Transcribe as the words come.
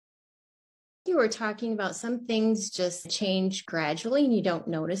You were talking about some things just change gradually and you don't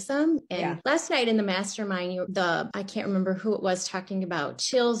notice them. And last night in the mastermind, I can't remember who it was talking about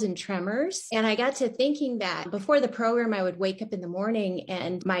chills and tremors. And I got to thinking that before the program, I would wake up in the morning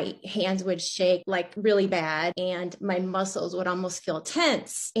and my hands would shake like really bad and my muscles would almost feel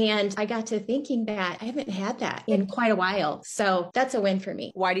tense. And I got to thinking that I haven't had that in quite a while. So that's a win for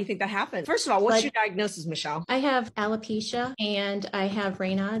me. Why do you think that happened? First of all, what's your diagnosis, Michelle? I have alopecia and I have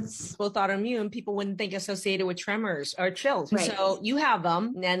Raynaud's. Both autoimmune. People wouldn't think associated with tremors or chills. Right. So you have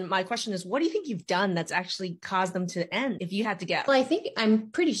them. And my question is, what do you think you've done that's actually caused them to end, if you had to guess? Well, I'm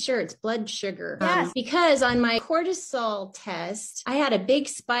pretty sure it's blood sugar. Yes. Because on my cortisol test, I had a big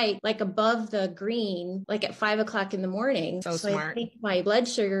spike like above the green, like at 5 o'clock in the morning. So smart. I think my blood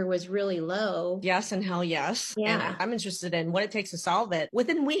sugar was really low. Yes, and hell yes. Yeah. And I'm interested in what it takes to solve it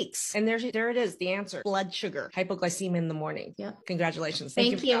within weeks. And there it is, the answer. Blood sugar, hypoglycemia in the morning. Yep. Congratulations.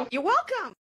 Thank you. You're welcome.